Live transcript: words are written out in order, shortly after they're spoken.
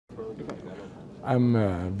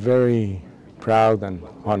I'm very proud and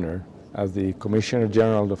honored as the Commissioner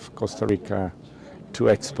General of Costa Rica to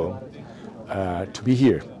Expo to be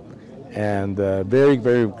here, and very,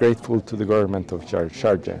 very grateful to the government of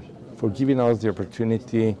Sharjah for giving us the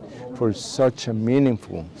opportunity for such a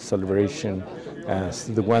meaningful celebration as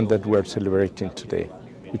the one that we're celebrating today,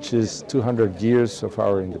 which is 200 years of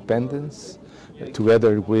our independence,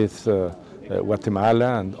 together with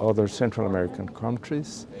Guatemala and other Central American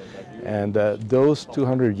countries. And those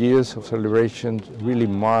 200 years of celebration really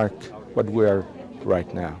mark what we are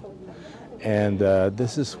right now. And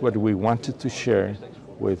this is what we wanted to share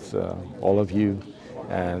with all of you,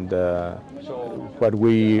 and what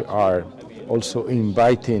we are also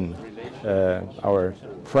inviting our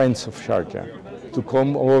friends of Sharjah to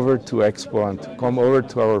come over to Expo and to come over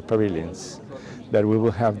to our pavilions, that we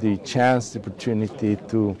will have the chance, the opportunity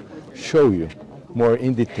to show you more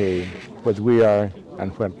in detail what we are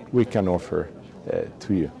and what we can offer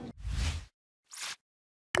to you.